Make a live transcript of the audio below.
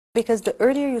because the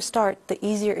earlier you start, the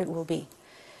easier it will be.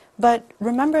 But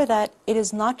remember that it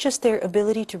is not just their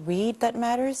ability to read that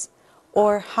matters,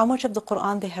 or how much of the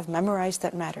Quran they have memorized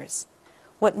that matters.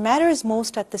 What matters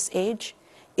most at this age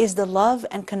is the love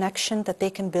and connection that they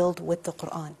can build with the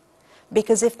Quran.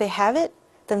 Because if they have it,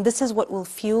 then this is what will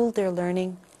fuel their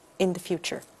learning in the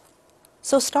future.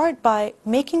 So start by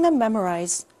making them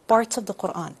memorize parts of the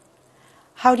Quran.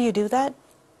 How do you do that?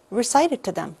 Recite it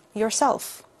to them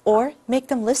yourself, or make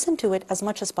them listen to it as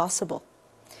much as possible.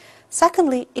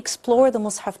 Secondly, explore the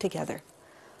Mus'haf together.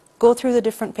 Go through the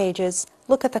different pages,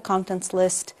 look at the contents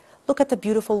list, look at the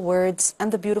beautiful words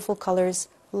and the beautiful colors.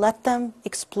 Let them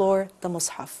explore the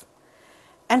Mus'haf.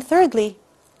 And thirdly,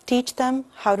 teach them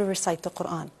how to recite the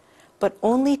Quran, but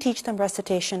only teach them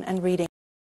recitation and reading.